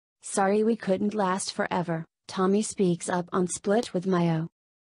Sorry we couldn't last forever, Tommy speaks up on split with Miho.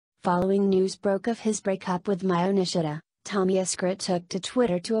 Following news broke of his breakup with Miho Nishida, Tommy Esguerra took to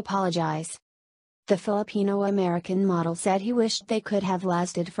Twitter to apologize. The Filipino-American model said he wished they could have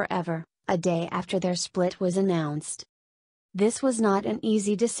lasted forever, a day after their split was announced. "This was not an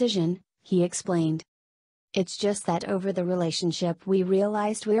easy decision," he explained. "It's just that over the relationship we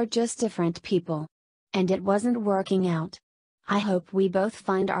realized we're just different people. And it wasn't working out. I hope we both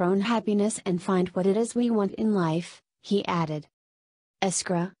find our own happiness and find what it is we want in life," he added.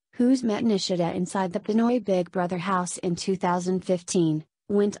 Esguerra, who's met Nishida inside the Pinoy Big Brother house in 2015,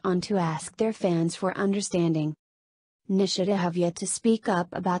 went on to ask their fans for understanding. Nishida have yet to speak up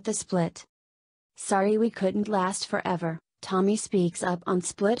about the split. Sorry we couldn't last forever, Tommy speaks up on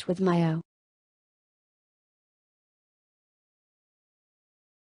split with Miho.